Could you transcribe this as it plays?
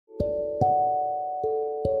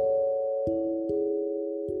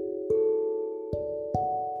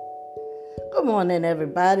Good morning,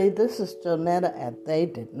 everybody. This is Jonetta, and they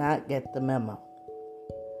did not get the memo.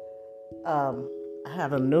 I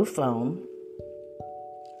have a new phone.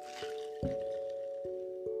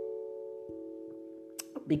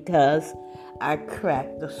 Because I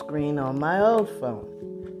cracked the screen on my old phone.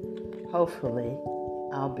 Hopefully,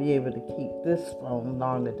 I'll be able to keep this phone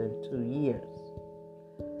longer than 2 years.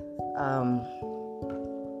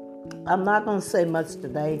 I'm not going to say much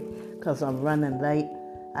today because I'm running late.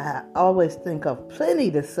 I always think of plenty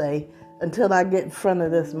to say until I get in front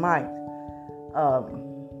of this mic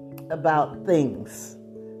about things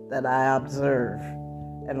that I observe.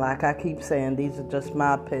 And like I keep saying, these are just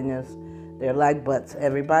my opinions. They're like butts.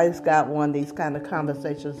 Everybody's got one. These kind of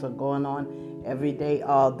conversations are going on every day,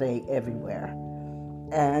 all day, everywhere.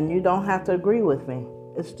 And you don't have to agree with me.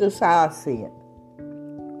 It's just how I see it.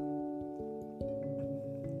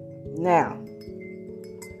 Now,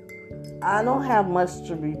 I don't have much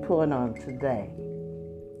to report on today.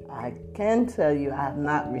 I can tell you I have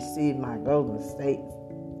not received my Golden State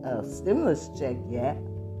stimulus check yet.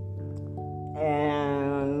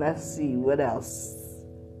 And let's see, what else?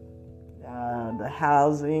 The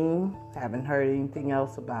housing, haven't heard anything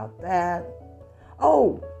else about that.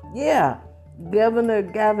 Oh, yeah, Governor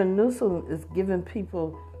Gavin Newsom is giving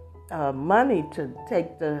people money to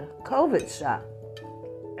take the COVID shot.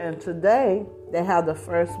 And today, they have the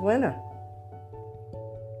first winner.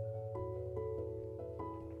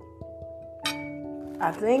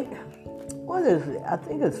 I think, what is it? I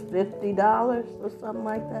think it's $50 or something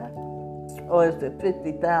like that. Or is it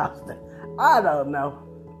 $50,000? I don't know.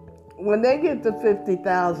 When they get to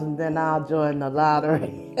 $50,000, then I'll join the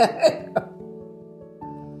lottery.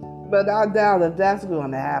 But I doubt if that's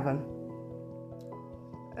going to happen.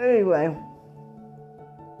 Anyway,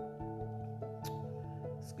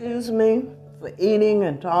 excuse me for eating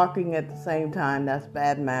and talking at the same time. That's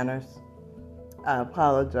bad manners. I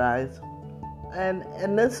apologize. And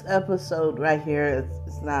this episode right here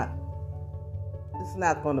it's not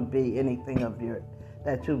going to be anything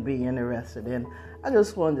that you'll be interested in. I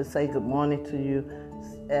just wanted to say good morning to you.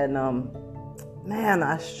 And, man,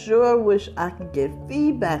 I sure wish I could get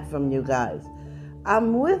feedback from you guys.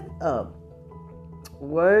 I'm with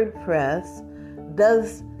WordPress.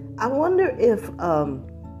 I wonder if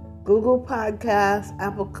Google Podcasts,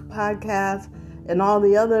 Apple Podcasts, and all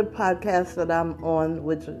the other podcasts that I'm on,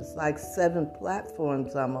 which is like 7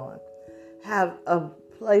 platforms I'm on, have a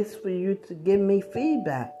place for you to give me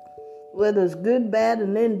feedback. Whether it's good, bad,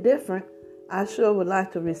 and indifferent, I sure would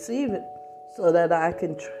like to receive it so that I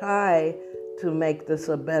can try to make this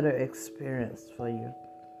a better experience for you.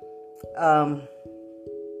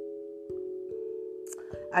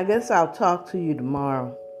 I guess I'll talk to you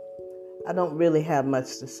tomorrow. I don't really have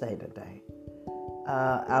much to say today.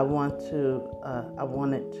 I wanted to,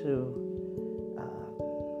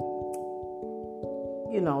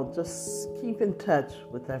 just keep in touch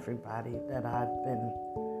with everybody that I've been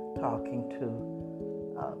talking to.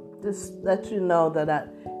 Just let you know that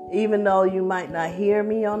even though you might not hear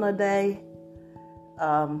me on a day,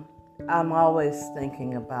 I'm always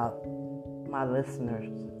thinking about my listeners,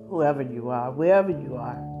 whoever you are, wherever you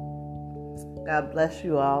are. God bless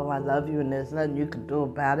you all. I love you, and there's nothing you can do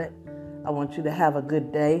about it. I want you to have a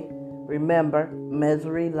good day. Remember,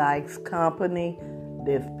 misery likes company.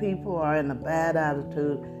 If people are in a bad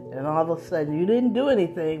attitude and all of a sudden you didn't do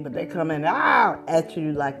anything, but they come in at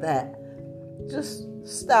you like that, just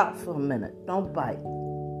stop for a minute. Don't bite.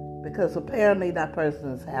 Because apparently that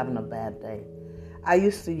person is having a bad day. I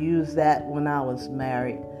used to use that when I was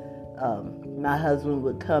married. My husband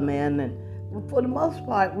would come in, and for the most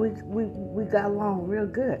part, we got along real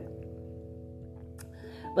good.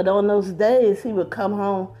 But on those days, he would come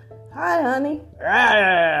home, "Hi, honey,"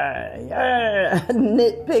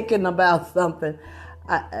 nitpicking about something.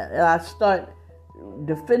 I start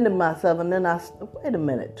defending myself, and then wait a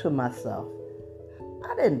minute to myself.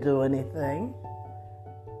 I didn't do anything.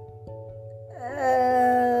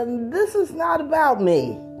 And this is not about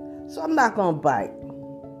me. So I'm not going to bite.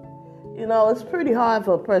 It's pretty hard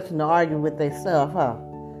for a person to argue with themselves, huh?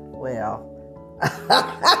 Well,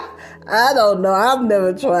 I don't know. I've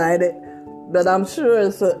never tried it. But I'm sure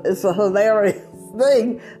it's a hilarious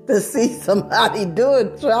thing to see somebody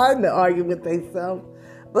trying to argue with themselves.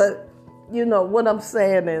 But, what I'm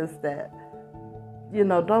saying is that,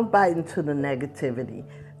 don't bite into the negativity.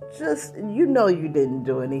 Just, you didn't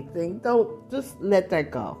do anything. Don't, just let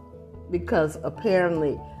that go. Because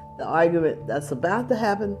apparently the argument that's about to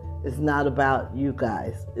happen is not about you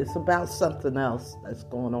guys. It's about something else that's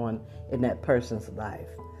going on in that person's life.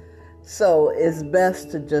 So it's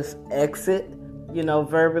best to just exit,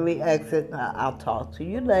 verbally exit. I'll talk to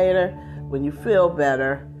you later. when you feel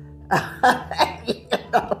better. You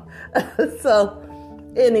know? So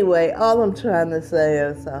anyway, all I'm trying to say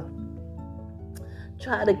is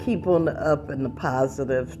try to keep on the up and the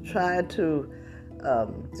positive. Try to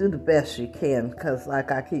do the best you can, because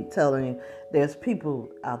like I keep telling you, there's people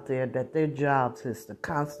out there that their jobs is to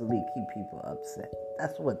constantly keep people upset.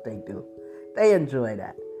 That's what they do. They enjoy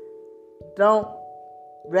that. Don't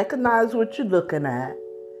recognize what you're looking at,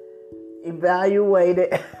 evaluate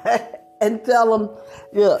it, and tell them,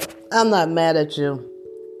 look, I'm not mad at you.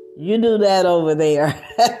 You do that over there.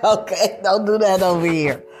 Okay? Don't do that over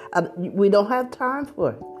here. We don't have time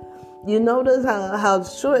for it. You notice how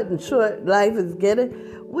short life is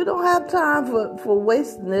getting? We don't have time for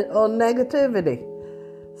wasting it on negativity.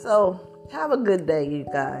 So have a good day, you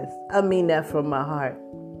guys. I mean that from my heart.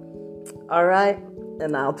 All right?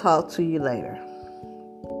 And I'll talk to you later.